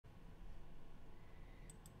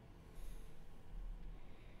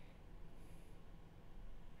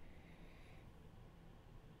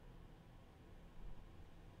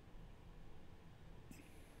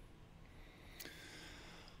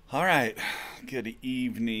All right. Good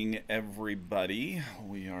evening, everybody.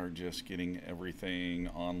 We are just getting everything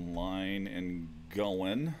online and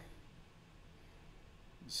going.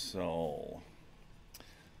 So,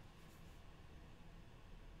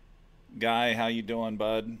 Guy, how you doing,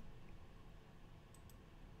 bud?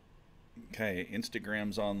 Okay,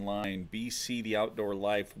 Instagram's online. BC the Outdoor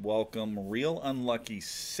Life, welcome. Real Unlucky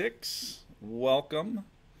 6, welcome.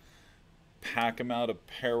 Pack 'em Out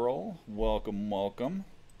Apparel, welcome, welcome.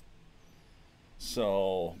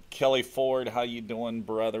 So, Kelly Ford, how you doing,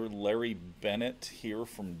 brother? Larry Bennett here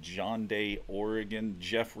from John Day, Oregon.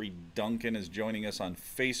 Jeffrey Duncan is joining us on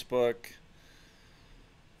Facebook.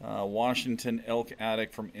 Washington Elk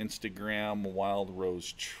Addict from Instagram, Wild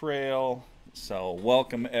Rose Trail. So,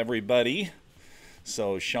 welcome everybody.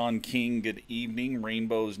 So, Sean King, good evening.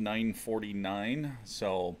 Rainbows 949.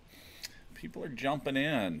 So, people are jumping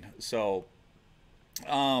in. So,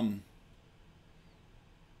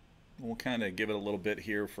 we'll kind of give it a little bit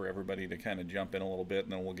here for everybody to kind of jump in a little bit,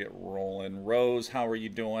 and then we'll get rolling. Rose, how are you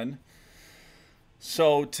doing?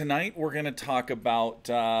 So tonight we're going to talk about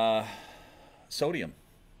sodium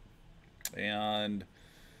and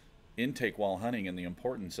intake while hunting and the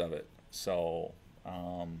importance of it. So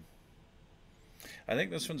I think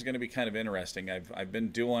this one's going to be kind of interesting. I've been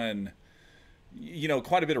doing,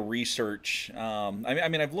 quite a bit of research. I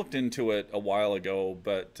mean, I've looked into it a while ago,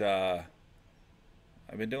 but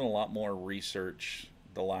I've been doing a lot more research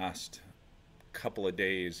the last couple of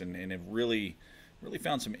days, and have really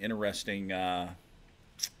found some interesting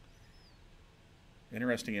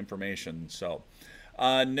information. So,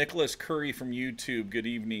 Nicholas Curry from YouTube, good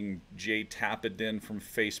evening. Jay Tapadin from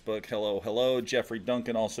Facebook, hello, hello. Jeffrey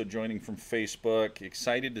Duncan also joining from Facebook.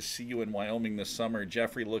 Excited to see you in Wyoming this summer.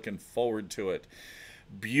 Jeffrey, looking forward to it.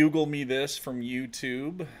 Bugle Me This from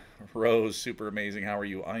YouTube. Rose, super amazing. How are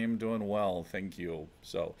you? I am doing well, thank you.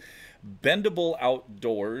 So, Bendable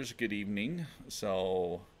Outdoors, good evening.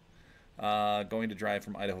 So, going to drive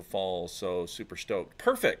from Idaho Falls, so super stoked.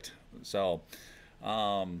 Perfect. So,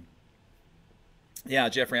 yeah,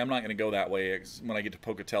 Jeffrey, I'm not going to go that way. When I get to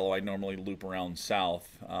Pocatello, I normally loop around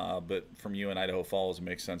south, but from you in Idaho Falls, it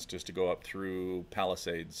makes sense just to go up through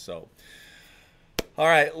Palisades. So, all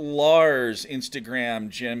right, Lars, Instagram,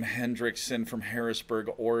 Jim Hendrickson from Harrisburg,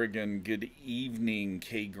 Oregon. Good evening,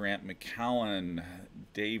 K. Grant McCowan,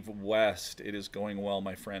 Dave West. It is going well,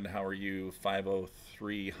 my friend. How are you?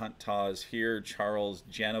 503 Hunt Taz here. Charles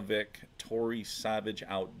Janovic, Tori Savage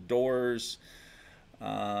Outdoors.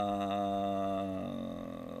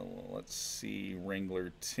 Let's see,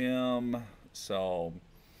 Wrangler Tim. So,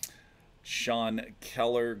 Sean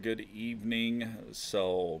Keller, good evening.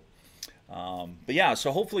 So, but yeah, so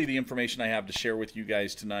hopefully the information I have to share with you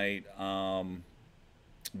guys tonight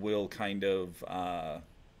will kind of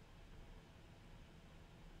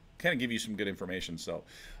give you some good information. So,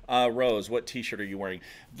 Rose, what t-shirt are you wearing?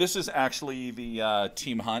 This is actually the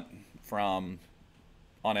Team Hunt from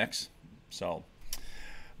Onyx. So,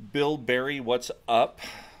 Bill Berry, what's up?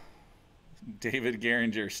 David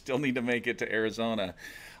Garinger, still need to make it to Arizona.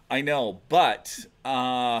 I know, but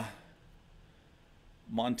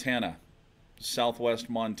Montana. Southwest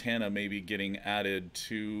Montana may be getting added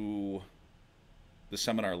to the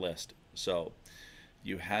seminar list. So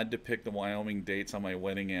you had to pick the Wyoming dates on my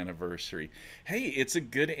wedding anniversary. Hey, it's a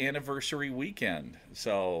good anniversary weekend.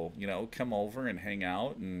 So, come over and hang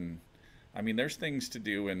out. And I mean, there's things to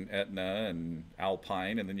do in Etna and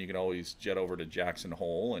Alpine, and then you could always jet over to Jackson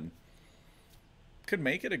Hole and could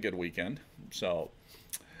make it a good weekend. So,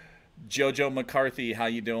 Jojo McCarthy, how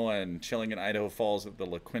you doing? Chilling in Idaho Falls at the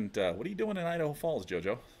La Quinta. What are you doing in Idaho Falls,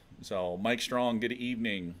 Jojo? So, Mike Strong, good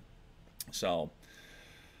evening. So,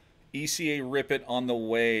 ECA Rip It on the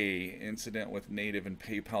way. Incident with Native and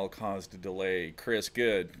PayPal caused a delay. Chris,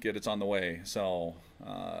 good. Good, it's on the way. So,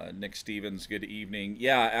 Nick Stevens, good evening.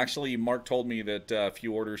 Yeah, actually, Mark told me that a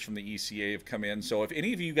few orders from the ECA have come in. So, if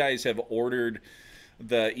any of you guys have ordered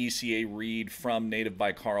the ECA read from Native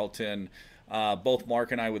by Carlton, both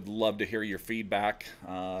Mark and I would love to hear your feedback.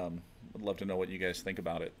 Would love to know what you guys think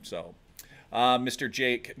about it. So, Mr.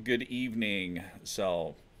 Jake, good evening.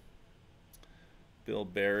 So, Bill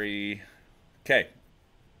Berry. Okay.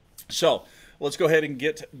 So, let's go ahead and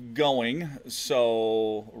get going.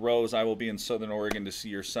 So, Rose, I will be in Southern Oregon to see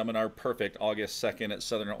your seminar. Perfect. August 2nd at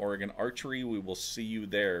Southern Oregon Archery. We will see you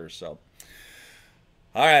there. So,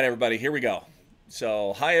 all right, everybody, here we go.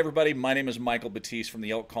 So, hi everybody, my name is Michael Batiste from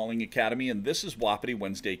the Elk Calling Academy, and this is Wapiti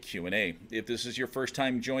Wednesday Q&A. If this is your first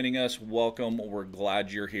time joining us, welcome, we're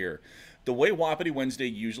glad you're here. The way Wapiti Wednesday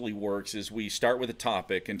usually works is we start with a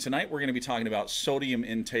topic, and tonight we're going to be talking about sodium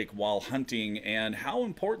intake while hunting and how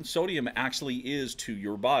important sodium actually is to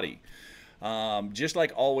your body. Just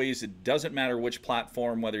like always, it doesn't matter which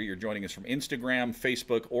platform, whether you're joining us from Instagram,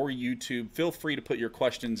 Facebook, or YouTube, feel free to put your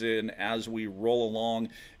questions in as we roll along,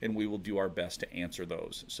 and we will do our best to answer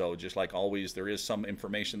those. So just like always, there is some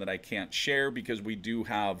information that I can't share because we do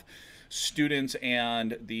have students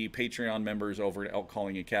and the Patreon members over at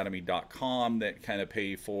elkcallingacademy.com that kind of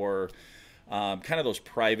pay for kind of those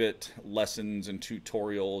private lessons and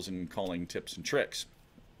tutorials and calling tips and tricks.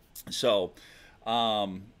 So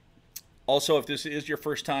also, if this is your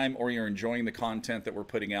first time or you're enjoying the content that we're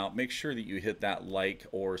putting out, make sure that you hit that like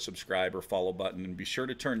or subscribe or follow button, and be sure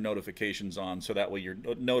to turn notifications on so that way you're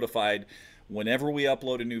notified whenever we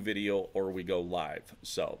upload a new video or we go live.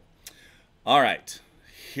 So, all right.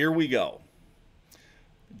 Here we go.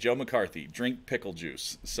 Joe McCarthy, drink pickle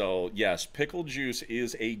juice. So yes, pickle juice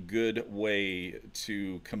is a good way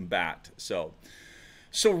to combat. So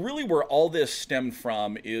really where all this stemmed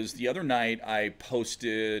from is the other night I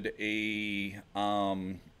posted a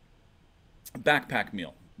backpack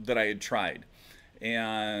meal that I had tried.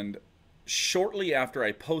 And shortly after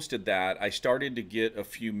I posted that, I started to get a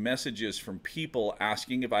few messages from people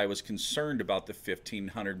asking if I was concerned about the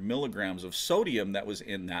 1,500 milligrams of sodium that was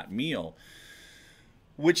in that meal,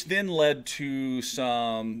 which then led to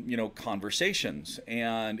some, conversations.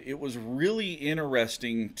 And it was really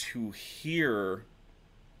interesting to hear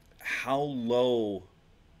how low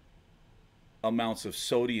amounts of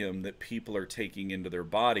sodium that people are taking into their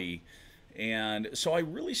body. And so I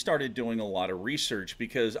really started doing a lot of research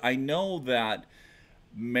because I know that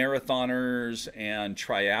marathoners and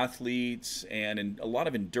triathletes and a lot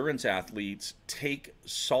of endurance athletes take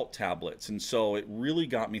salt tablets. And so it really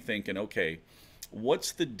got me thinking, okay,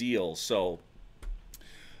 what's the deal? So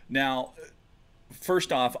now,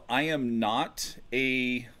 first off, I am not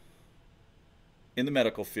in the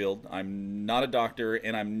medical field. I'm not a doctor,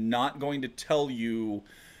 and I'm not going to tell you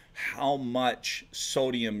how much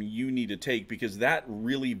sodium you need to take because that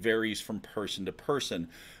really varies from person to person.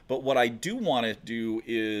 But what I do want to do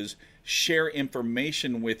is share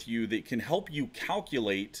information with you that can help you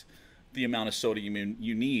calculate the amount of sodium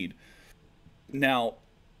you need. Now,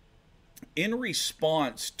 in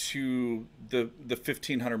response to the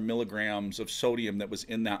 1,500 milligrams of sodium that was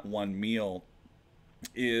in that one meal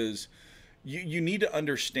is you need to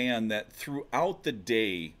understand that throughout the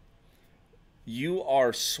day, you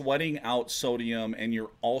are sweating out sodium and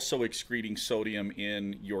you're also excreting sodium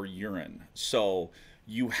in your urine. So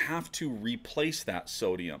you have to replace that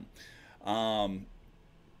sodium.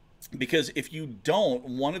 Because if you don't,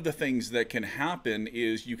 one of the things that can happen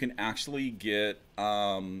is you can actually get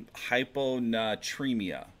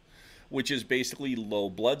hyponatremia, which is basically low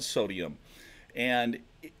blood sodium. And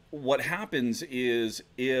what happens is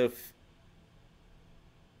if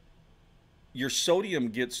your sodium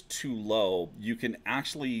gets too low, you can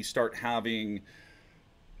actually start having,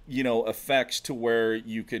 effects to where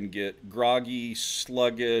you can get groggy,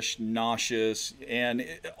 sluggish, nauseous, and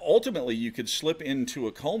ultimately you could slip into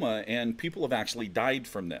a coma, and people have actually died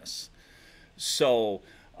from this. So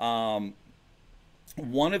one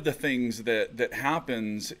of the things that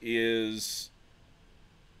happens is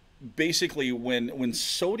basically when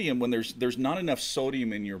there's not enough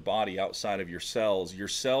sodium in your body outside of your cells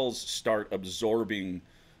start absorbing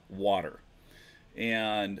water,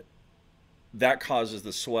 and that causes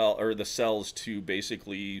the cells to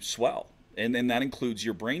basically swell, and that includes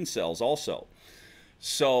your brain cells also.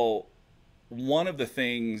 So one of the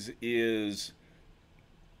things is,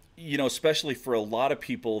 especially for a lot of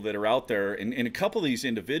people that are out there, and a couple of these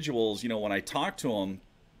individuals, when I talk to them,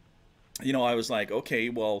 I was like, okay,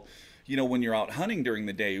 well, when you're out hunting during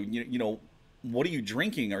the day, what are you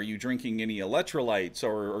drinking? Are you drinking any electrolytes,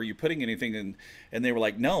 or are you putting anything in? And they were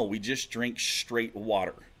like, no, we just drink straight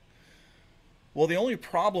water. Well, the only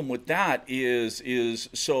problem with that is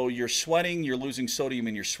so you're sweating, you're losing sodium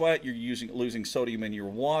in your sweat, you're losing sodium in your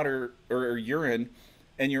water or urine,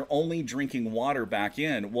 and you're only drinking water back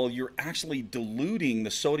in. Well, you're actually diluting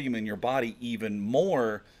the sodium in your body even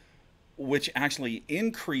more, which actually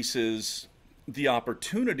increases the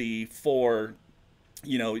opportunity for,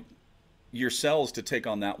 your cells to take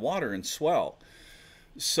on that water and swell.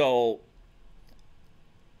 So,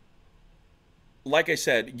 like I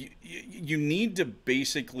said, you need to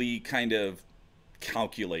basically kind of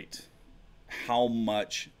calculate how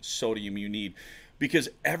much sodium you need, because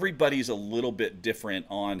everybody's a little bit different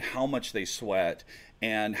on how much they sweat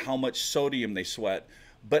and how much sodium they sweat.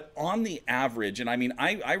 But on the average, and I mean,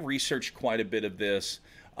 I researched quite a bit of this.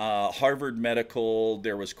 Harvard Medical,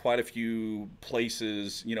 there was quite a few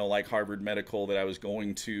places, you know, like Harvard Medical that I was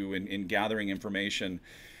going to in gathering information.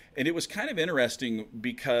 And it was kind of interesting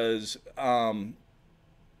because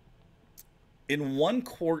in 1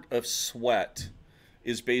 quart of sweat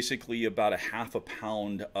is basically about a half a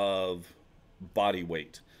pound of body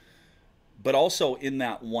weight. But also in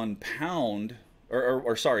that 1 pound,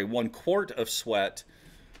 or sorry, 1 quart of sweat,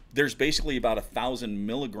 there's basically about 1,000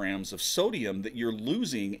 milligrams of sodium that you're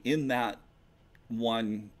losing in that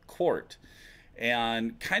 1 quart.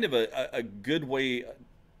 And kind of a good way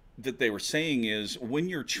that they were saying is when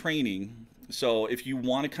you're training, so if you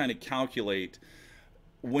want to kind of calculate,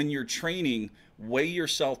 when you're training, weigh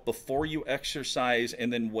yourself before you exercise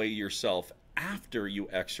and then weigh yourself after you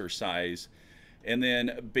exercise. And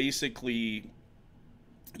then basically,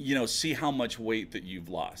 you know, see how much weight that you've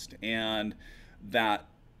lost. And that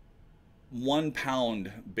 1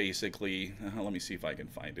 pound basically, let me see if I can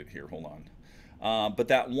find it here, hold on. But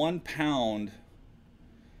that 1 pound,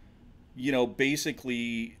 you know,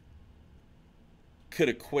 basically could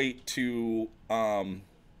equate to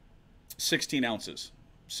 16 ounces.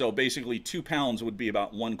 So basically 2 pounds would be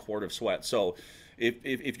about 1 quart of sweat. So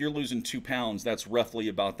if you're losing 2 pounds, that's roughly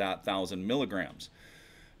about that 1,000 milligrams.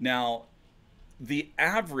 Now, the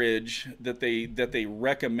average that they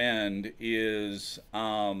recommend is,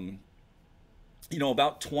 you know,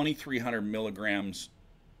 about 2,300 milligrams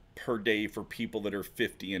per day for people that are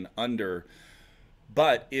 50 and under.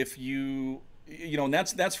 But if you know, and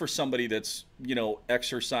that's for somebody that's, you know,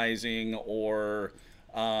 exercising or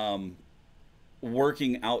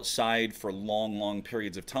working outside for long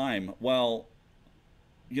periods of time. Well,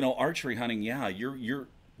 you know, archery hunting, yeah, you're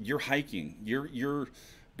hiking, you're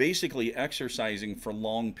basically exercising for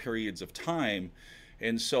long periods of time,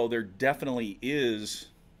 and so there definitely is,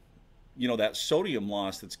 you know, that sodium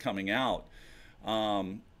loss that's coming out.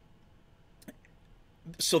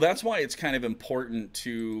 So that's why it's kind of important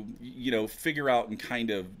to, you know, figure out and kind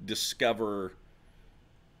of discover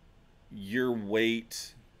your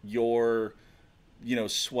weight, your, you know,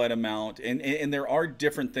 sweat amount, and there are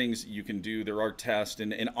different things that you can do. There are tests,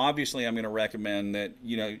 and obviously I'm going to recommend that,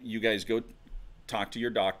 you know, you guys go talk to your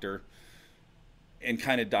doctor and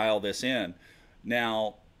kind of dial this in.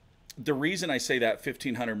 Now, the reason I say that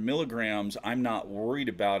 1,500 milligrams, I'm not worried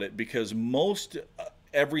about it, because most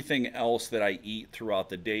everything else that I eat throughout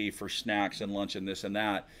the day for snacks and lunch and this and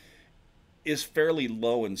that is fairly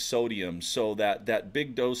low in sodium, so that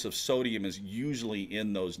big dose of sodium is usually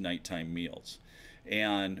in those nighttime meals.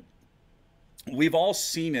 And we've all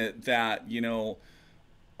seen it that, you know,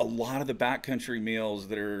 a lot of the backcountry meals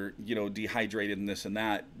that are, you know, dehydrated and this and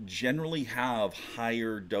that generally have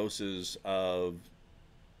higher doses of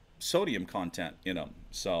sodium content in them.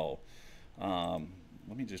 So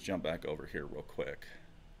let me just jump back over here real quick.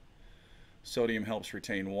 Sodium helps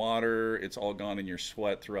retain water. It's all gone in your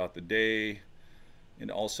sweat throughout the day. And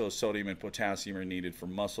also sodium and potassium are needed for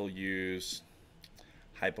muscle use.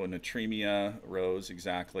 Hyponatremia, Rose,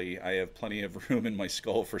 exactly. I have plenty of room in my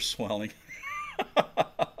skull for swelling.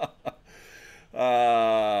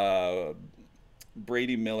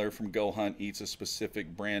 Brady Miller from Go Hunt eats a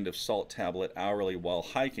specific brand of salt tablet hourly while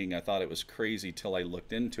hiking. I thought it was crazy till I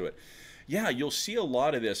looked into it. Yeah, you'll see a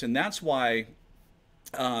lot of this, and that's why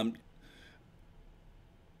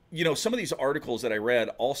you know, some of these articles that I read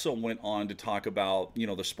also went on to talk about, you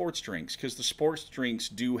know, the sports drinks, because the sports drinks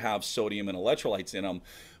do have sodium and electrolytes in them,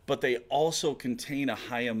 but they also contain a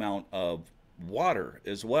high amount of water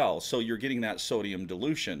as well. So you're getting that sodium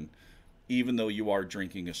dilution, even though you are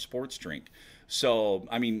drinking a sports drink. So,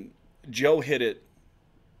 I mean, Joe hit it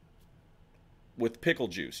with pickle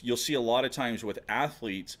juice. You'll see a lot of times with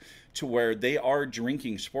athletes to where they are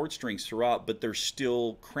drinking sports drinks throughout, but they're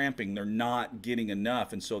still cramping. They're not getting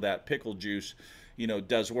enough. And so that pickle juice, you know,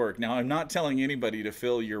 does work. Now, I'm not telling anybody to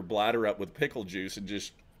fill your bladder up with pickle juice and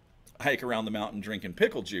just hike around the mountain drinking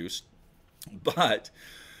pickle juice, but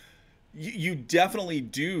you definitely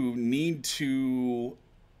do need to,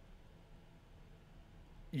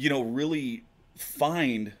 you know, really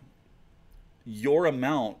find your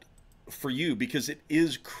amount for you, because it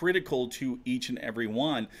is critical to each and every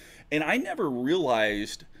one. And I never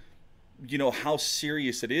realized, you know, how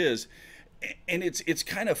serious it is. And it's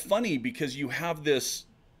kind of funny, because you have this,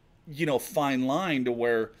 you know, fine line to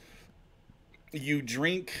where you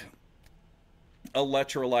drink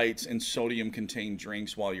electrolytes and sodium contained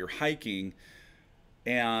drinks while you're hiking,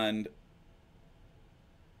 and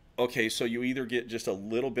okay, so you either get just a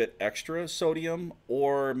little bit extra sodium,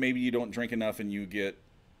 or maybe you don't drink enough and you get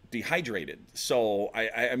dehydrated. So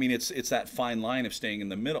I mean, it's that fine line of staying in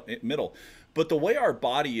the middle. But the way our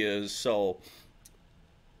body is, so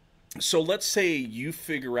let's say you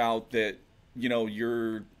figure out that, you know,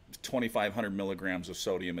 your 2,500 milligrams of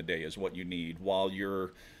sodium a day is what you need while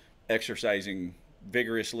you're exercising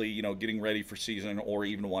vigorously, you know, getting ready for season, or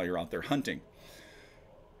even while you're out there hunting.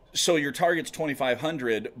 So your target's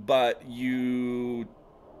 2,500, but you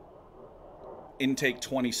intake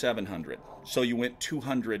 2,700. So you went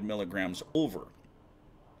 200 milligrams over.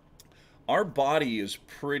 Our body is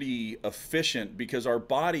pretty efficient because our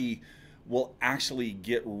body will actually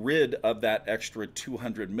get rid of that extra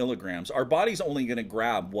 200 milligrams. Our body's only going to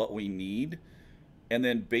grab what we need and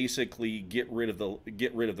then basically get rid of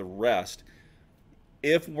the rest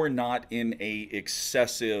if we're not in a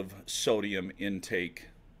excessive sodium intake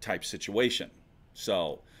type situation.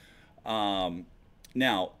 So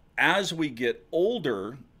now as we get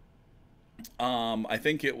older, I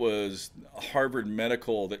think it was Harvard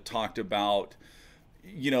Medical that talked about,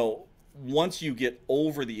 you know, once you get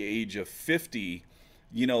over the age of 50,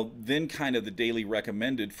 you know, then kind of the daily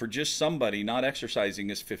recommended for just somebody not exercising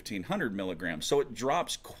is 1,500 milligrams. So it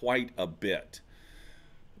drops quite a bit.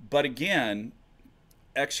 But again,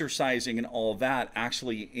 exercising and all that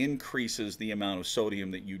actually increases the amount of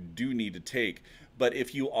sodium that you do need to take. But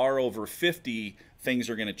if you are over 50, things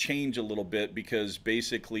are going to change a little bit because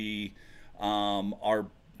basically our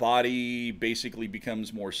body basically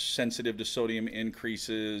becomes more sensitive to sodium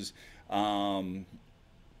increases.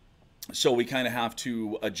 So we kind of have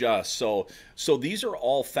to adjust. So these are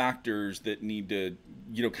all factors that need to,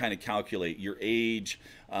 you know, kind of calculate your age,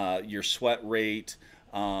 your sweat rate,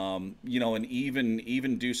 you know, and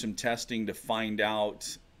even do some testing to find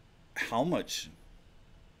out how much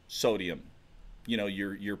sodium, you know,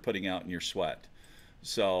 you're putting out in your sweat.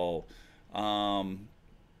 So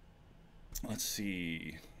let's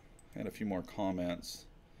see, I had a few more comments.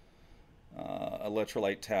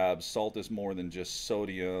 Electrolyte tabs, salt is more than just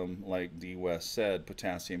sodium, like D. West said.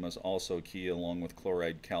 Potassium is also key, along with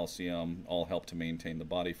chloride, calcium, all help to maintain the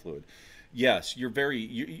body fluid. Yes, you're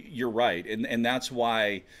right, and that's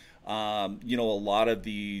why you know, a lot of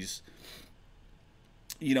these,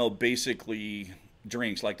 you know, basically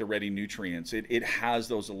drinks like the Ready Nutrients, it has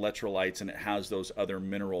those electrolytes and it has those other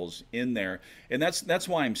minerals in there, and that's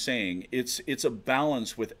why I'm saying it's a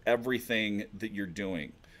balance with everything that you're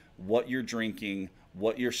doing. What you're drinking,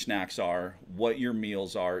 what your snacks are, what your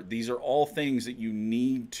meals are. These are all things that you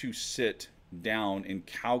need to sit down and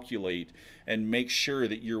calculate and make sure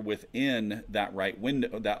that you're within that right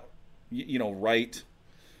window, that, you know, right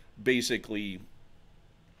basically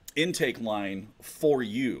intake line for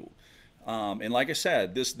you. And like I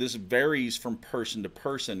said, this varies from person to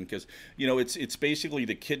person because, you know, it's basically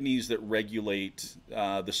the kidneys that regulate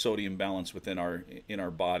the sodium balance within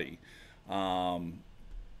our body.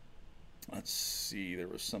 Let's see, there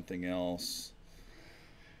was something else.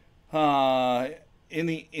 In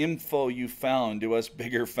the info you found, do us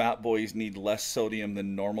bigger fat boys need less sodium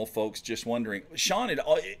than normal folks? Just wondering. Sean,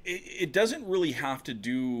 it doesn't really have to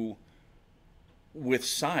do with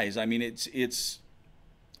size. I mean,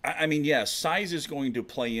 I mean, yes, size is going to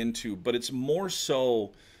play into, but it's more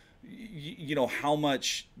so, you know, how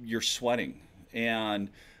much you're sweating and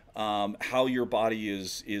how your body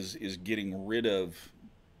is getting rid of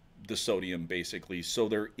the sodium, basically. So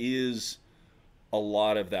there is a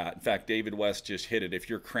lot of that. In fact, David West just hit it. If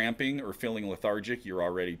you're cramping or feeling lethargic, you're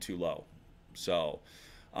already too low. So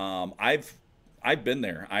I've been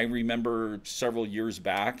there. I remember several years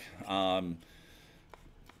back,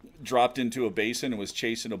 dropped into a basin and was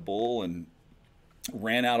chasing a bull and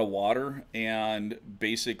ran out of water, and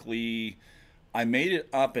basically I made it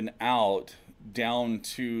up and out down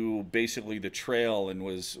to basically the trail and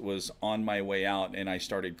was on my way out, and I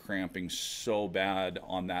started cramping so bad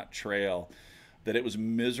on that trail that it was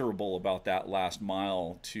miserable about that last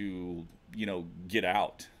mile to, you know, get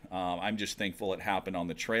out. I'm just thankful it happened on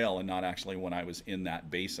the trail and not actually when I was in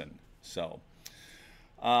that basin. So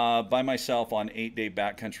by myself on 8-day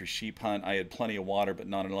backcountry sheep hunt, I had plenty of water but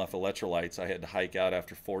not enough electrolytes. I had to hike out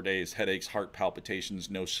after 4 days, headaches, heart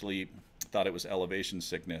palpitations, no sleep. Thought it was elevation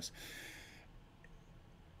sickness.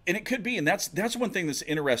 And it could be, and that's one thing that's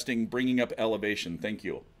interesting, bringing up elevation. Thank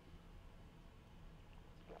you.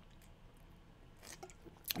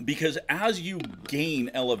 Because as you gain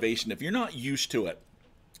elevation, if you're not used to it,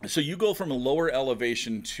 so you go from a lower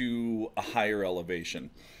elevation to a higher elevation,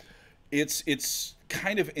 it's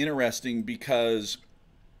kind of interesting because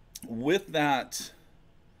with that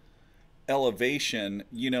elevation,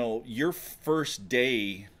 you know, your first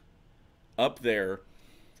day up there,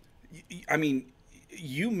 I mean,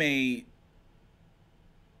 you may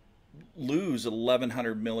lose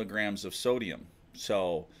 1,100 milligrams of sodium.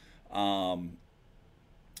 So,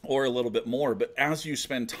 or a little bit more. But as you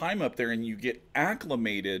spend time up there and you get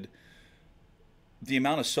acclimated, the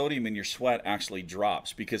amount of sodium in your sweat actually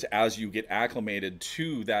drops, because as you get acclimated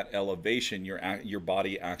to that elevation, your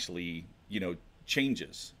body actually,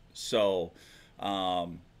 changes. So,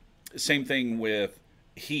 same thing with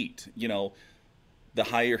heat. The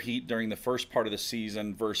higher heat during the first part of the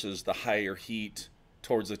season versus the higher heat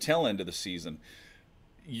towards the tail end of the season.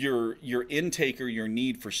 Your intake or your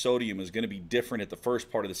need for sodium is going to be different at the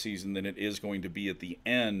first part of the season than it is going to be at the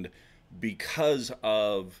end, because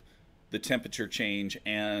of the temperature change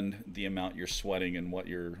and the amount you're sweating and what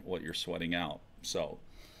you're sweating out. So,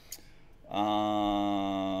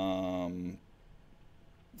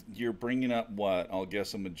 you're bringing up what I'll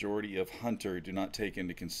guess a majority of hunter do not take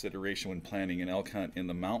into consideration when planning an elk hunt in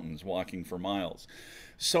the mountains, walking for miles.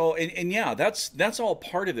 So, and yeah, that's all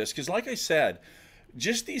part of this, because like I said,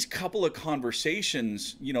 just these couple of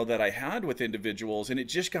conversations, that I had with individuals, and it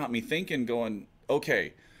just got me thinking, going,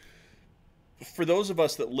 okay, for those of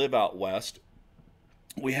us that live out west,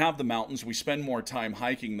 we have the mountains, we spend more time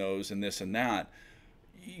hiking those and this and that.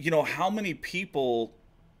 How many people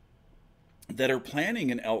that are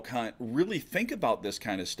planning an elk hunt really think about this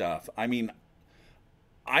kind of stuff? I mean,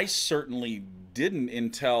 I certainly didn't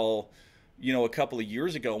until, a couple of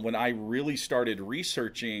years ago, when I really started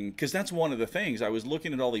researching, because that's one of the things. I was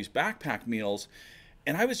looking at all these backpack meals,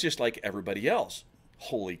 and I was just like everybody else.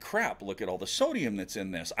 Holy crap, look at all the sodium that's in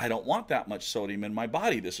this. I don't want that much sodium in my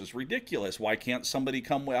body. This is ridiculous. Why can't somebody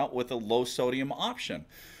come out with a low sodium option?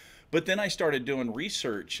 But then I started doing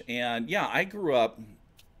research, and yeah, I grew up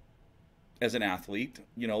as an athlete,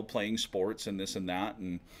 playing sports and this and that.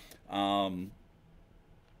 And,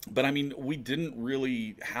 but I mean, we didn't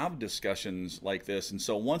really have discussions like this. And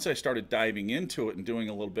so once I started diving into it and doing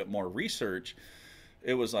a little bit more research,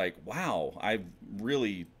 it was like, wow, I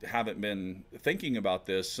really haven't been thinking about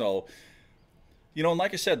this. So, and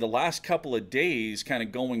like I said, the last couple of days kind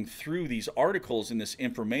of going through these articles and this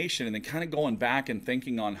information, and then kind of going back and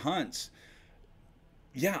thinking on hunts.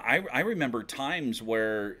 Yeah, I remember times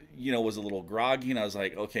where, was a little groggy, and I was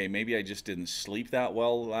like, okay, maybe I just didn't sleep that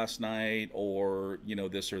well last night, or,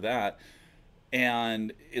 this or that.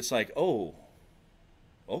 And it's like, oh,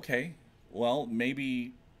 okay, well,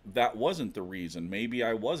 maybe that wasn't the reason. Maybe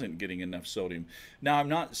I wasn't getting enough sodium. Now, I'm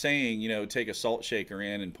not saying, take a salt shaker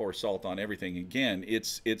in and pour salt on everything. Again,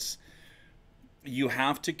 it's you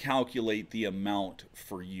have to calculate the amount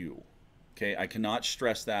for you. Okay, I cannot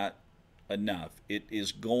stress that enough. It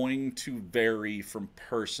is going to vary from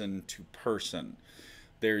person to person.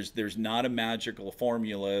 There's not a magical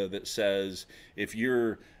formula that says if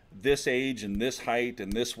you're this age and this height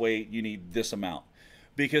and this weight, you need this amount.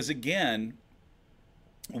 Because again,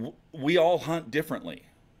 we all hunt differently.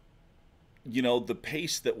 The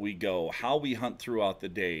pace that we go, how we hunt throughout the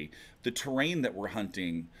day, the terrain that we're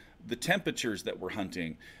hunting, the temperatures that we're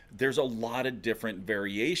hunting. There's a lot of different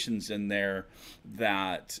variations in there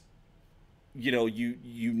that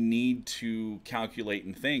you need to calculate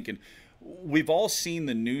and think. And we've all seen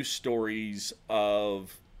the news stories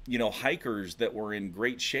of hikers that were in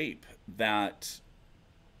great shape that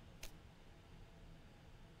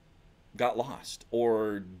got lost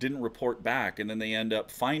or didn't report back, and then they end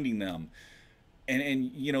up finding them,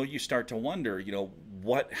 and you start to wonder,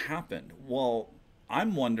 what happened. Well,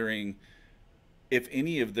 I'm wondering if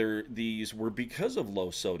any of these were because of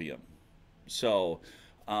low sodium. So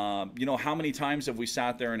how many times have we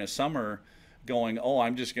sat there in a summer going, oh,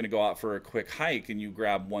 I'm just going to go out for a quick hike, and you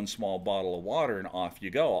grab one small bottle of water and off you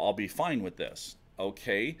go. I'll be fine with this.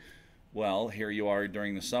 Okay, well, here you are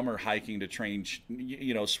during the summer hiking to train,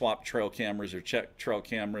 swap trail cameras or check trail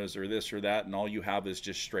cameras or this or that, and all you have is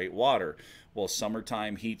just straight water. Well,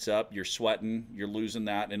 summertime heats up, you're sweating, you're losing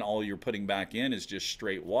that, and all you're putting back in is just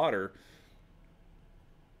straight water.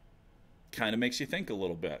 Kind of makes you think a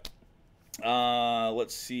little bit.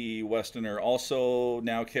 Let's see, Westerner. Also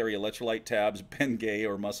now carry electrolyte tabs, Bengay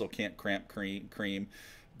or muscle can't cramp cream.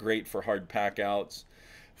 Great for hard pack outs.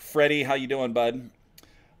 Freddie, how you doing, bud?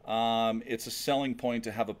 It's a selling point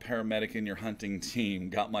to have a paramedic in your hunting team.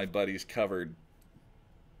 Got my buddies covered.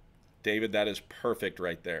 David, that is perfect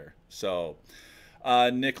right there. So,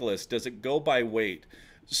 Nicholas, does it go by weight?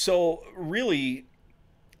 So really,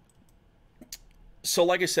 so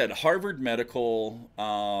like I said, Harvard Medical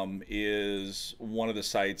is one of the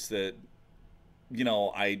sites that,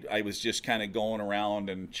 I was just kind of going around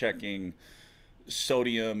and checking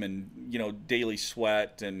sodium and, daily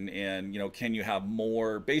sweat and can you have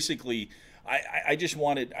more? Basically, I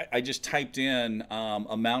just typed in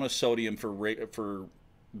amount of sodium for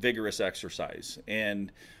vigorous exercise,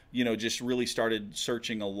 and just really started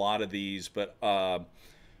searching a lot of these. But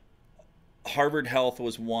Harvard Health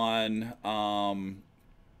was one.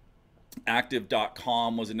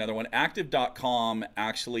 Active.com was another one. Active.com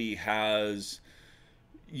actually has,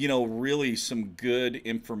 really some good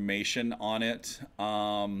information on it.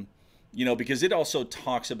 Because it also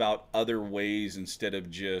talks about other ways instead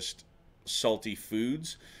of just salty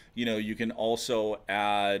foods. You can also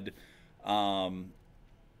add, some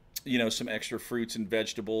extra fruits and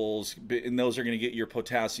vegetables, and those are going to get your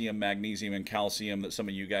potassium, magnesium, and calcium that some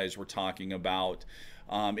of you guys were talking about.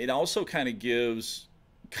 It also kind of gives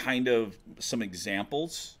some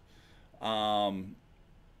examples. And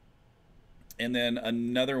then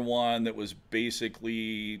another one that was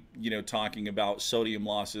basically, talking about sodium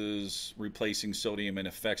losses, replacing sodium, and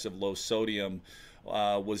effects of low sodium,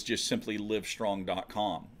 was just simply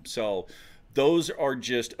livestrong.com. So those are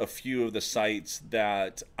just a few of the sites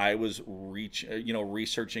that I was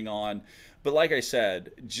researching on. But like I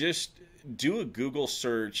said, just do a Google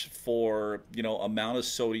search for, amount of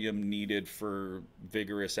sodium needed for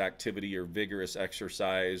vigorous activity or vigorous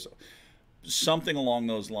exercise, something along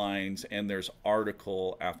those lines, and there's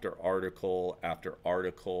article after article after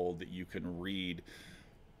article that you can read.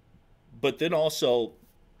 But then also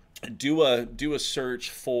do a search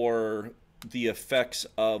for the effects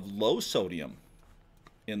of low sodium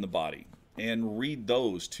in the body, and read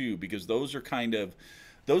those too, because those are kind of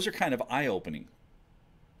eye-opening.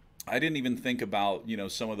 I didn't even think about,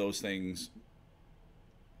 some of those things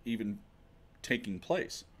even taking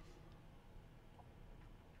place.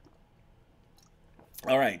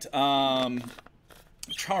 All right.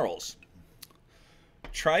 Charles,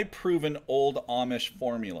 try proven old Amish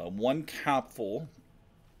formula. 1 capful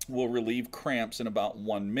will relieve cramps in about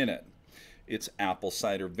 1 minute. It's apple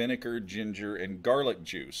cider vinegar, ginger, and garlic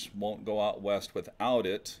juice. Won't go out west without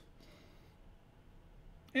it.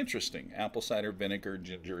 Interesting. Apple cider vinegar,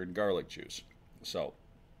 ginger, and garlic juice. So,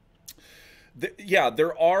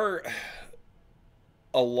 there are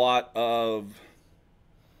a lot of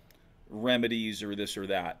remedies or this or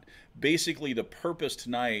that. Basically, the purpose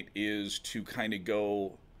tonight is to kind of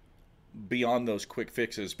go beyond those quick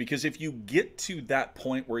fixes, because if you get to that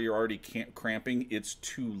point where you're already cramping, it's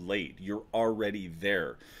too late. You're already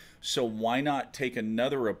there. So why not take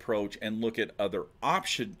another approach and look at other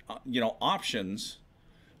options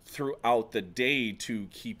throughout the day to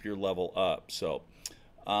keep your level up. So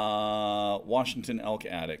Washington Elk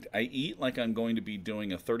Addict, I eat like I'm going to be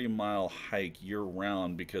doing a 30-mile hike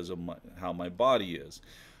year-round because of how my body is.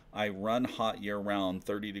 I run hot year-round,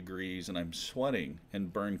 30 degrees, and I'm sweating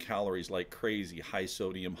and burn calories like crazy, high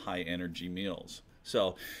sodium, high energy meals.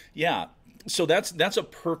 So yeah, so that's a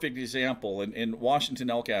perfect example. And Washington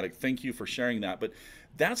Elk Addict, thank you for sharing that. But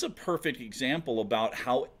that's a perfect example about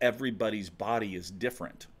how everybody's body is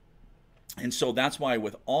different. And so that's why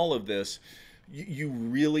with all of this, you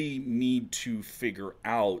really need to figure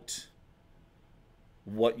out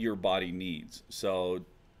what your body needs. So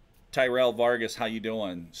Tyrell Vargas, how you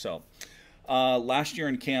doing? So last year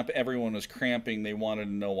in camp, everyone was cramping. They wanted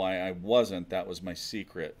to know why I wasn't. That was my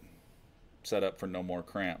secret. Set up for no more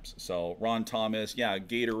cramps. So Ron Thomas, yeah,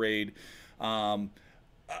 Gatorade.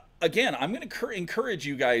 Again, I'm going to encourage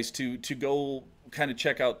you guys to go kind of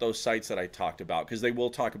check out those sites that I talked about, because they will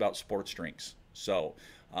talk about sports drinks. So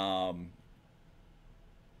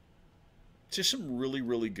just some really,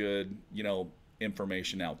 really good,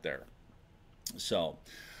 information out there. So,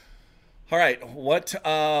 all right, what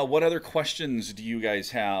other questions do you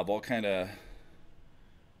guys have? I'll kind of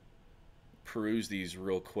peruse these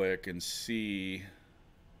real quick and see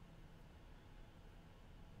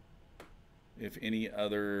if any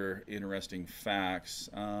other interesting facts.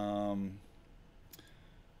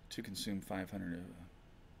 To consume 500.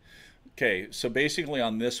 Okay, so basically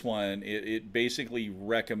on this one, it basically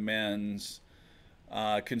recommends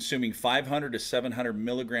consuming 500 to 700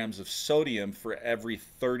 milligrams of sodium for every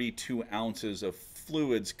 32 ounces of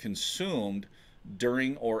fluids consumed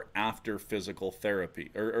during or after physical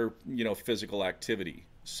therapy or physical activity.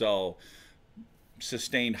 So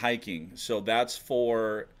sustained hiking. So that's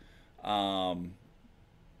for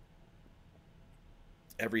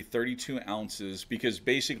every 32 ounces, because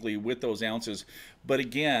basically with those ounces, but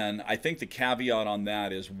again, I think the caveat on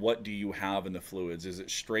that is, what do you have in the fluids? Is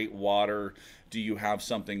it straight water? Do you have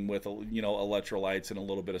something with, electrolytes and a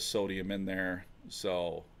little bit of sodium in there?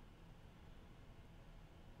 So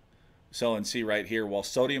and see right here, while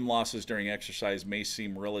sodium losses during exercise may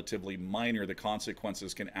seem relatively minor, the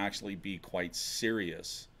consequences can actually be quite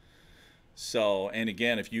serious. So, and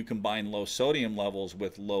again, if you combine low sodium levels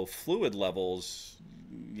with low fluid levels,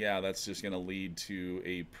 yeah, that's just going to lead to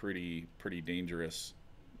a pretty dangerous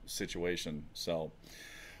situation. So,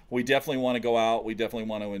 we definitely want to go out, we definitely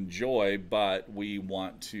want to enjoy, but we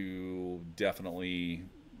want to definitely,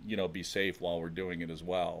 be safe while we're doing it as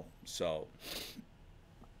well. So,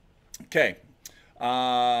 okay.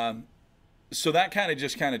 So that kind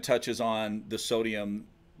of touches on the sodium,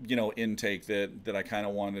 intake that I kind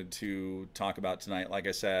of wanted to talk about tonight. Like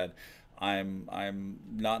I said, I'm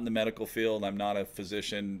not in the medical field. I'm not a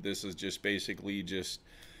physician. This is just basically just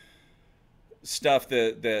stuff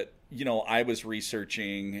that I was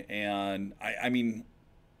researching, and I mean,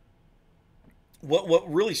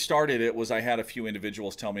 what really started it was I had a few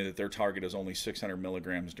individuals tell me that their target is only 600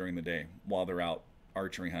 milligrams during the day while they're out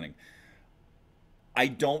archery hunting. I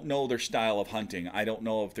don't know their style of hunting. I don't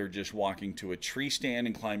know if they're just walking to a tree stand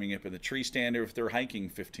and climbing up in the tree stand, or if they're hiking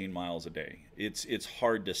 15 miles a day. It's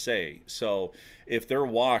hard to say. So if their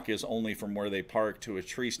walk is only from where they park to a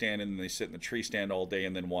tree stand and then they sit in the tree stand all day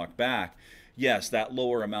and then walk back, yes, that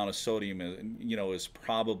lower amount of sodium is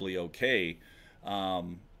probably okay.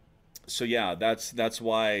 So yeah, that's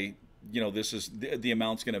why this is the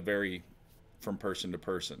amount's going to vary from person to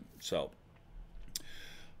person. So.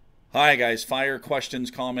 Hi guys, fire questions,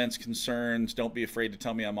 comments, concerns. Don't be afraid to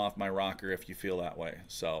tell me I'm off my rocker if you feel that way.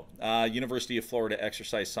 So, University of Florida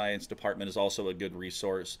Exercise Science Department is also a good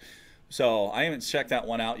resource. So I haven't checked that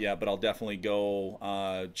one out yet, but I'll definitely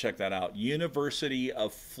go check that out. University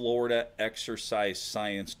of Florida Exercise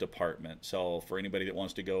Science Department. So for anybody that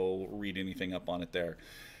wants to go read anything up on it there.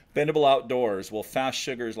 Bendable outdoors. Will fast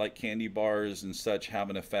sugars like candy bars and such have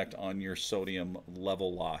an effect on your sodium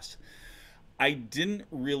level loss? I didn't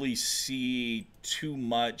really see too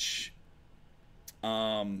much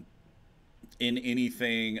in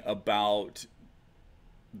anything about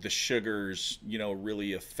the sugars,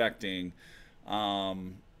 really affecting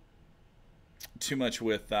too much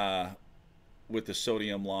with the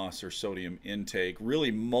sodium loss or sodium intake.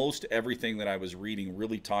 Really, most everything that I was reading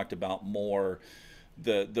really talked about more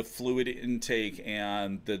the fluid intake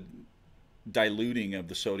and the diluting of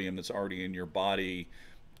the sodium that's already in your body,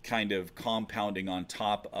 kind of compounding on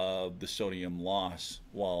top of the sodium loss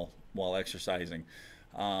while exercising.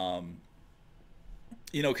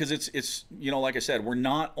 Because it's like I said, we're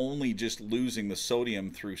not only just losing the sodium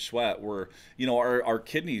through sweat. We're our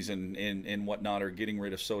kidneys and whatnot are getting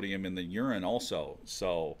rid of sodium in the urine also.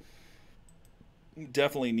 So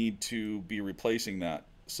definitely need to be replacing that.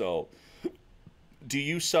 So do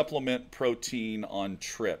you supplement protein on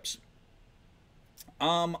trips?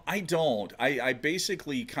 I don't. I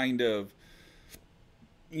basically kind of,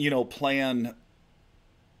 plan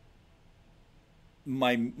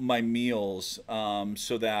my meals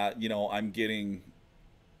so that, I'm getting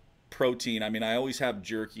protein. I mean, I always have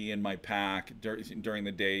jerky in my pack during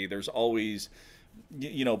the day. There's always,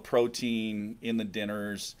 protein in the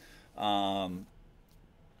dinners. Lunch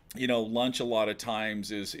a lot of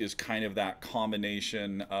times is kind of that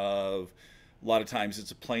combination of, a lot of times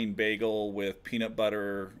it's a plain bagel with peanut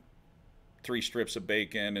butter, 3 strips of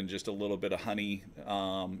bacon, and just a little bit of honey,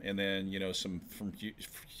 and then some from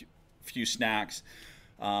few snacks.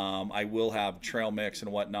 I will have trail mix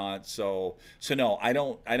and whatnot. So no, I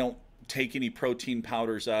don't take any protein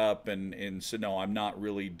powders up, and so no, I'm not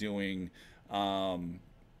really doing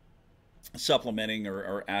supplementing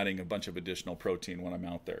or adding a bunch of additional protein when I'm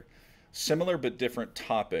out there. Similar but different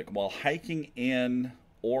topic. While hiking in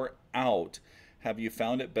or out, have you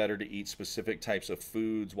found it better to eat specific types of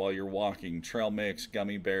foods while you're walking? Trail mix,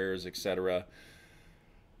 gummy bears, etc.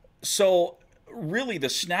 So really, the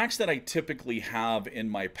snacks that I typically have in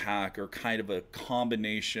my pack are kind of a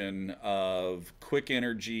combination of quick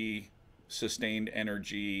energy, sustained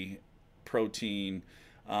energy, protein.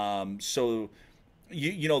 So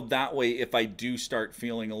that way, if I do start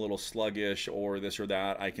feeling a little sluggish or this or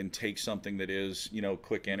that, I can take something that is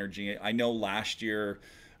quick energy. I know last year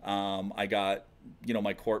I got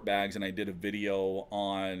my quart bags, and I did a video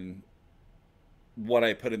on what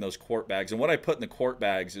I put in those quart bags. And what I put in the quart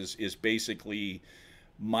bags is basically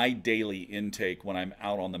my daily intake when I'm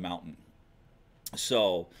out on the mountain.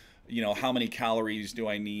 So how many calories do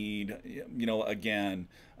I need? Again,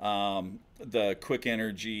 the quick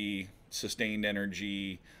energy, sustained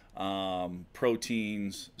energy,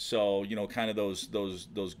 proteins. So kind of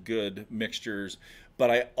those good mixtures. But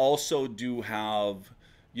I also do have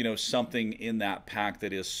something in that pack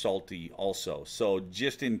that is salty also. So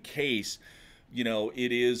just in case,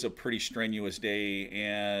 it is a pretty strenuous day,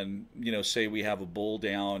 and, say we have a bull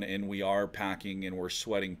down and we are packing and we're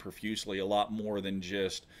sweating profusely, a lot more than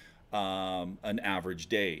just an average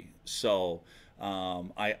day. So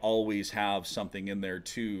I always have something in there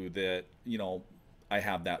too that, I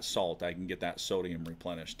have that salt. I can get that sodium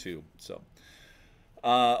replenished too. So,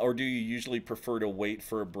 or do you usually prefer to wait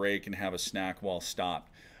for a break and have a snack while stopped?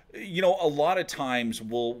 A lot of times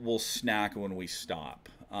we'll snack when we stop.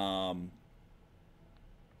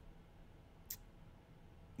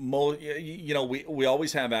 We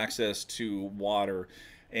always have access to water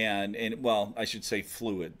and well, I should say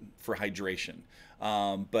fluid for hydration.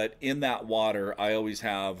 But in that water, I always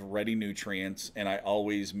have ready nutrients, and I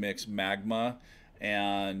always mix magma.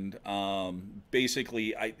 And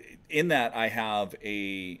basically, in that I have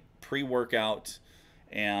a pre-workout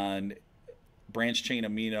and branch chain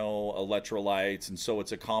amino electrolytes, and so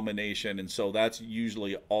it's a combination. And so that's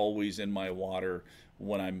usually always in my water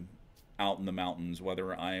when I'm out in the mountains,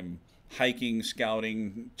 whether I'm hiking,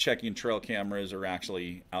 scouting, checking trail cameras, or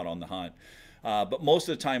actually out on the hunt. But most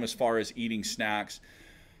of the time, as far as eating snacks,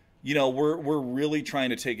 we're really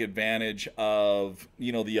trying to take advantage of,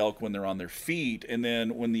 the elk when they're on their feet. And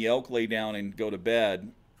then when the elk lay down and go to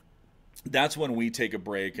bed, that's when we take a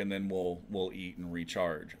break, and then we'll eat and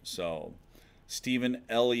recharge. So Stephen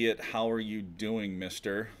Elliott, how are you doing,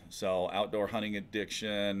 mister? So outdoor hunting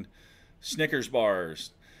addiction, Snickers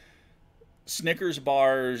bars. Snickers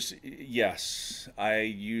bars, yes.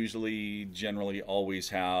 I generally always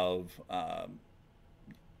have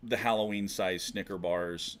the Halloween size Snicker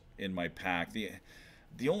bars in my pack.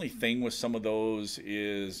 The only thing with some of those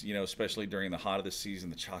is, especially during the hot of the season,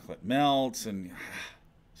 the chocolate melts. And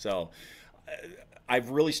so I've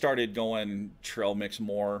really started going trail mix a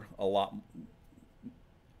lot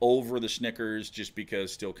over the Snickers, just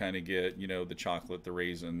because still kind of get, the chocolate, the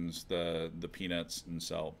raisins, the peanuts. And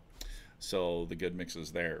so the good mix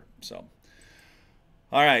is there. So,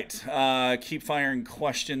 all right, keep firing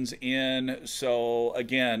questions in. So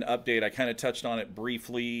again, update, I kind of touched on it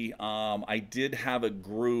briefly. I did have a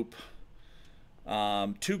group,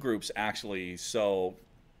 2 groups actually. So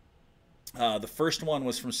the first one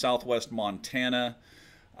was from Southwest Montana.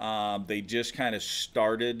 They just kind of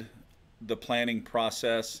started the planning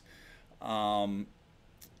process.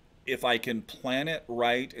 If I can plan it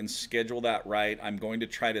right and schedule that right, I'm going to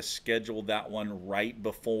try to schedule that one right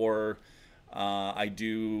before I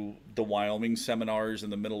do the Wyoming seminars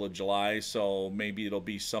in the middle of July. So maybe it'll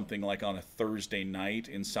be something like on a Thursday night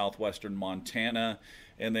in southwestern Montana,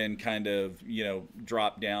 and then kind of,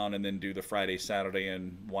 drop down and then do the Friday, Saturday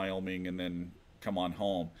in Wyoming, and then come on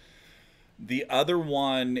home. The other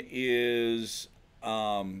one is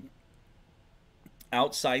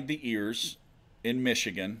outside the ears in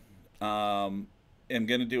Michigan. I'm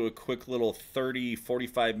going to do a quick little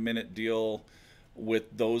 30-45 minute deal with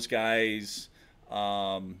those guys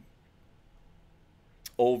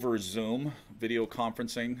over Zoom video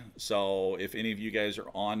conferencing. So if any of you guys are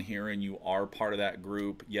on here and you are part of that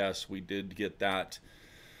group, yes, we did get that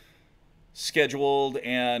scheduled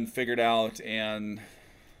and figured out, and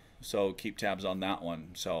so keep tabs on that one.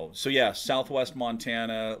 So yeah, Southwest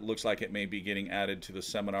Montana looks like it may be getting added to the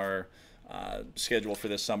seminar schedule for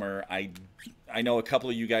this summer. I know a couple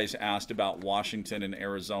of you guys asked about Washington and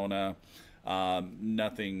Arizona.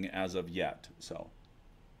 Nothing as of yet. So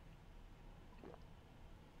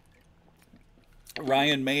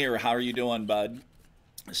Ryan Mayer, how are you doing, bud?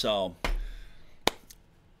 So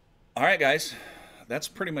all right, guys, that's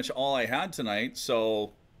pretty much all I had tonight.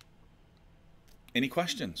 So any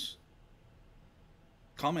questions,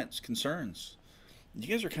 comments, concerns? You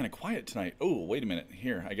guys are kind of quiet tonight. Oh, wait a minute.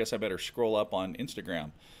 Here, I guess I better scroll up on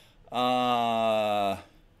Instagram.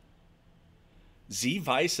 Z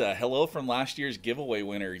Visa, hello from last year's giveaway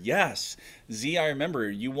winner. Yes, Z, I remember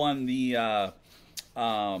you won the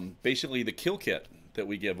basically the kill kit that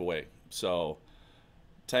we give away. So,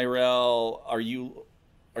 Tyrell, are you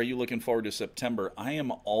looking forward to September? I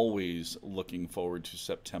am always looking forward to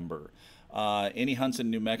September. Any hunts in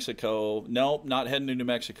New Mexico? Nope, not heading to New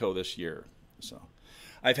Mexico this year. So,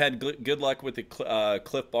 I've had good luck with the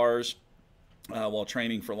Cliff Bars while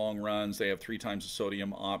training for long runs. They have 3 times the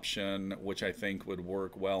sodium option, which I think would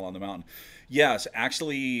work well on the mountain. Yes,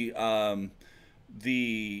 actually,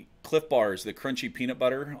 the Cliff Bars, the crunchy peanut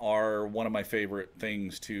butter, are one of my favorite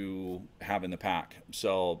things to have in the pack.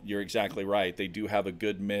 So you're exactly right. They do have a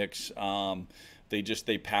good mix.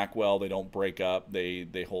 They pack well. They don't break up.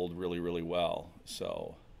 They hold really, really well.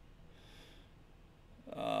 So.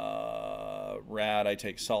 Rad, I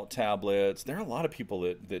take salt tablets. There are a lot of people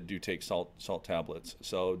that do take salt tablets.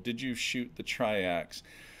 So did you shoot the Tri-X?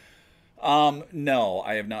 No,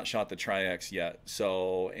 I have not shot the Tri-X yet.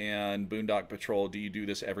 So, and Boondock Patrol, do you do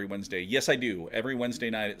this every Wednesday? Yes, I do. Every Wednesday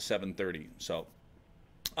night at 7:30. So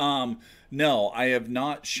No, I have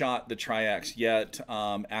not shot the Triax yet.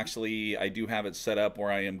 Actually, I do have it set up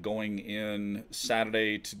where I am going in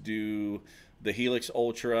Saturday to do the Helix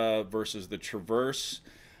Ultra versus the Traverse.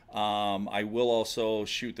 I will also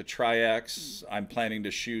shoot the Triax. I'm planning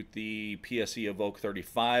to shoot the PSE Evoke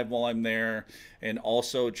 35 while I'm there, and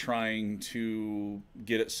also trying to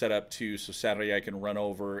get it set up too so Saturday I can run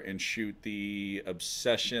over and shoot the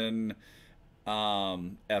Obsession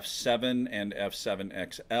F7 and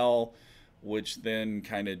F7 XL, which then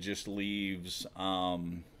kind of just leaves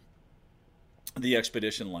the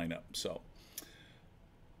Expedition lineup. So,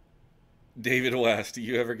 David West, do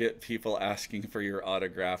you ever get people asking for your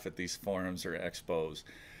autograph at these forums or expos?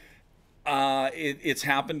 It's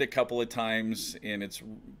happened a couple of times, and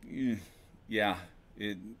yeah,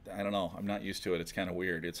 I don't know. I'm not used to it. It's kind of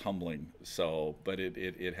weird. It's humbling. So, but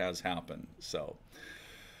it has happened. So.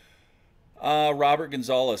 Robert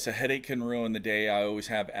Gonzalez, a headache can ruin the day. I always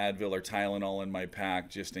have Advil or Tylenol in my pack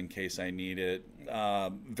just in case I need it.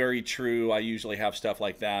 Very true. I usually have stuff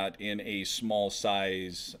like that in a small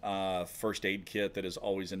size first aid kit that is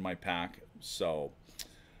always in my pack. So,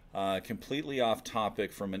 completely off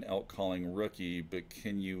topic from an elk calling rookie, but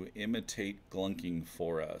can you imitate glunking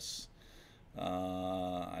for us?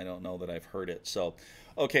 I don't know that I've heard it. So,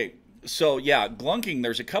 okay. So yeah, glunking,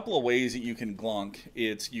 there's a couple of ways that you can glunk.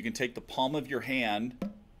 You can take the palm of your hand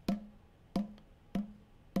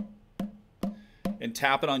and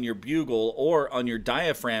tap it on your bugle or on your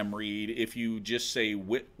diaphragm reed if you just say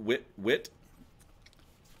wit, wit, wit.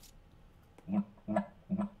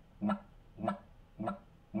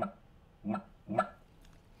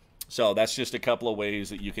 So that's just a couple of ways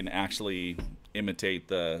that you can actually imitate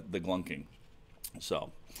the glunking.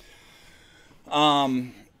 So,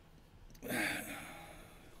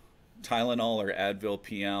 Tylenol or Advil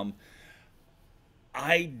PM.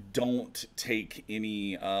 I don't take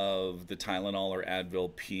any of the Tylenol or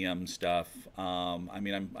Advil PM stuff. I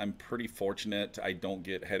mean, I'm pretty fortunate. I don't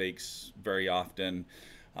get headaches very often.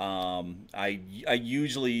 I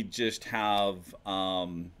usually just have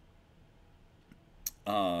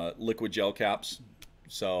liquid gel caps.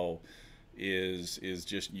 So is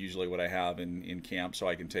just usually what I have in camp, so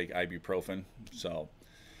I can take ibuprofen. So.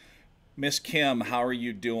 Miss Kim, how are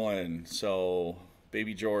you doing? So,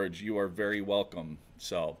 Baby George, you are very welcome.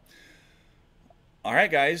 So, all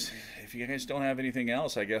right, guys. If you guys don't have anything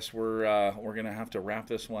else, I guess we're gonna have to wrap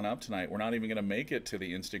this one up tonight. We're not even gonna make it to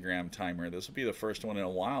the Instagram timer. This will be the first one in a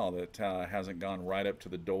while that hasn't gone right up to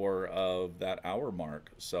the door of that hour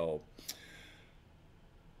mark. So,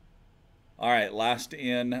 all right, last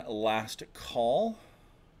in, last call.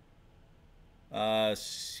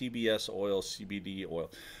 CBS oil, CBD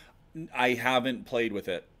oil. I haven't played with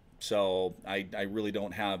it, so I really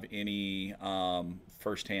don't have any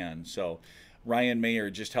firsthand. So Ryan Mayer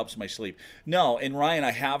just helps my sleep. No, and Ryan,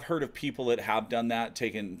 I have heard of people that have done that,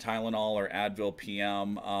 taken Tylenol or Advil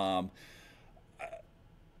PM.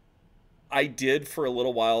 I did for a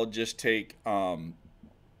little while just take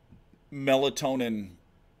melatonin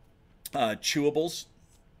chewables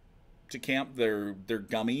to camp. They're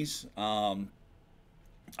gummies.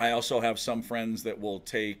 I also have some friends that will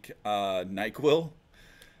take NyQuil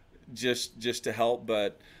just to help,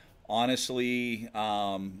 but honestly,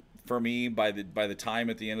 for me, by the time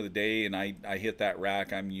at the end of the day and I hit that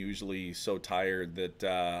rack, I'm usually so tired that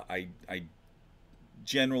I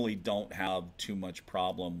generally don't have too much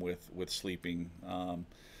problem with sleeping.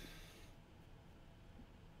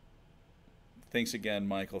 Thanks again,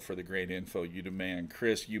 Michael, for the great info. You demand.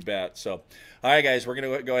 Chris, you bet. So, all right, guys, we're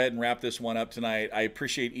going to go ahead and wrap this one up tonight. I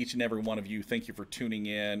appreciate each and every one of you. Thank you for tuning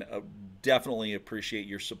in. Definitely appreciate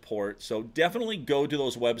your support. So definitely go to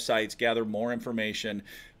those websites, gather more information,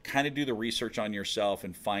 kind of do the research on yourself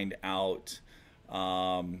and find out,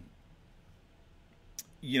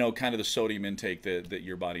 you know, kind of the sodium intake that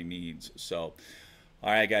your body needs. So,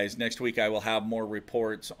 all right, guys, next week I will have more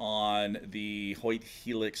reports on the Hoyt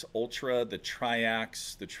Helix Ultra, the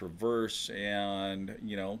Triax, the Traverse, and,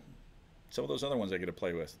 you know, some of those other ones I get to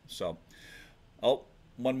play with. So, oh,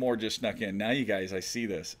 one more just snuck in. Now, you guys, I see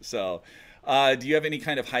this. So, do you have any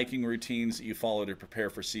kind of hiking routines that you follow to prepare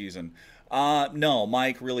for season? No,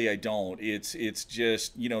 Mike, really I don't. It's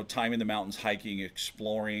just, you know, time in the mountains, hiking,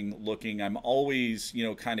 exploring, looking. I'm always, you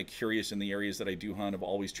know, kind of curious in the areas that I do hunt, of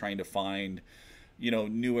always trying to find, you know,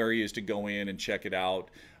 new areas to go in and check it out.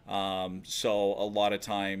 So a lot of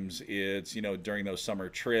times it's, you know, during those summer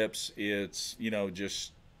trips, it's, you know,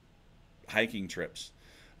 just hiking trips.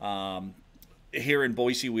 Here in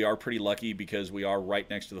Boise, we are pretty lucky because we are right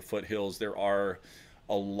next to the foothills. There are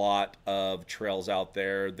a lot of trails out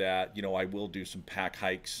there that, you know, I will do some pack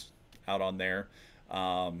hikes out on there.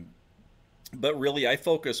 But really, I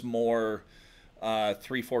focus more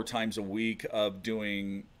 3-4 times a week of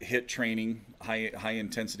doing HIIT training, high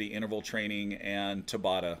intensity interval training, and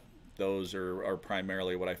Tabata. Those are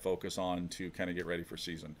primarily what I focus on to kind of get ready for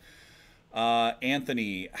season.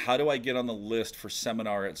 Anthony, how do I get on the list for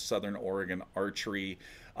seminar at Southern Oregon Archery?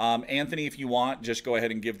 Anthony, if you want, just go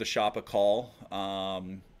ahead and give the shop a call.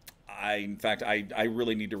 In fact, I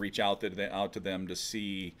really need to reach out to them to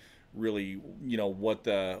see really, what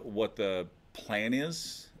the plan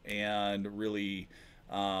is, and really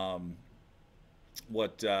how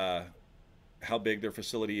big their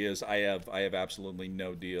facility is. I have absolutely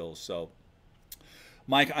no deal. So,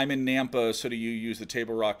 Mike, I'm in Nampa, so do you use the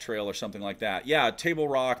Table Rock Trail or something like that? Yeah, Table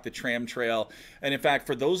Rock, the Tram Trail. And in fact,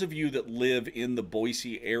 for those of you that live in the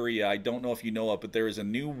Boise area, I don't know if you know it, but there is a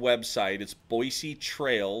new website. It's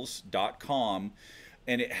boisetrails.com,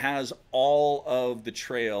 and it has all of the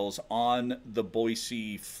trails on the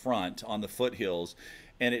Boise front, on the foothills.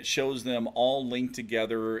 And it shows them all linked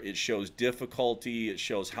together. It shows difficulty. It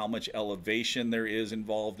shows how much elevation there is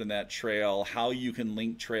involved in that trail, how you can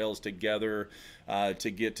link trails together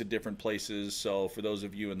to get to different places. So for those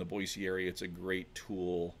of you in the Boise area, it's a great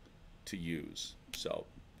tool to use. So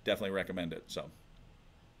definitely recommend it. So,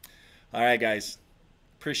 all right, guys.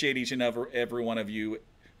 Appreciate each and every one of you.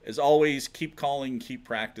 As always, keep calling, keep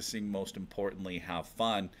practicing. Most importantly, have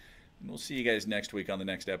fun. And we'll see you guys next week on the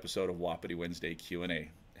next episode of Wapiti Wednesday Q&A.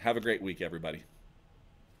 Have a great week, everybody.